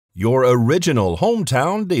Your original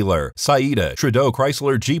hometown dealer, Saida, Trudeau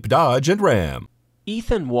Chrysler Jeep Dodge and Ram.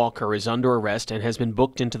 Ethan Walker is under arrest and has been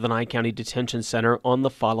booked into the Nye County Detention Center on the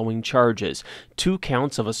following charges: 2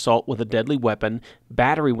 counts of assault with a deadly weapon,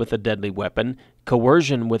 battery with a deadly weapon,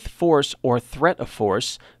 coercion with force or threat of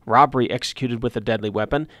force, robbery executed with a deadly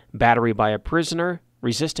weapon, battery by a prisoner,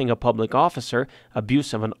 resisting a public officer,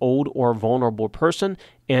 abuse of an old or vulnerable person,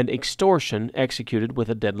 and extortion executed with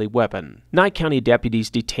a deadly weapon. Nye County deputies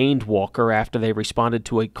detained Walker after they responded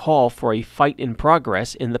to a call for a fight in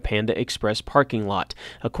progress in the Panda Express parking lot.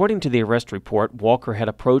 According to the arrest report, Walker had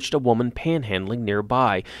approached a woman panhandling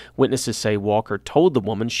nearby. Witnesses say Walker told the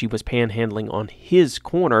woman she was panhandling on his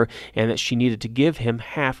corner and that she needed to give him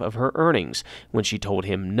half of her earnings. When she told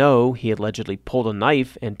him no, he allegedly pulled a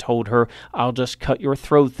knife and told her, "I'll just cut your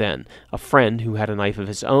throat then." A friend who had a knife of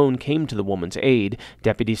his own came to the woman's aid.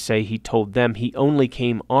 Deputies say he told them he only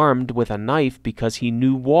came armed with a knife because he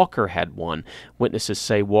knew Walker had one. Witnesses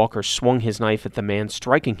say Walker swung his knife at the man,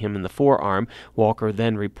 striking him in the forearm. Walker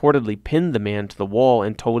then reportedly pinned the man to the wall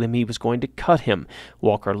and told him he was going to cut him.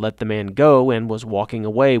 Walker let the man go and was walking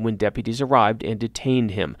away when deputies arrived and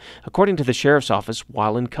detained him. According to the sheriff's office,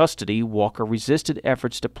 while in custody, Walker resisted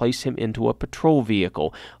efforts to place him into a patrol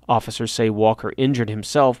vehicle. Officers say Walker injured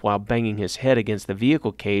himself while banging his head against the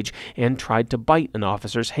vehicle cage and tried to bite an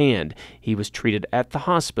officer's hand. He was treated at the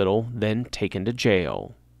hospital, then taken to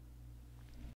jail.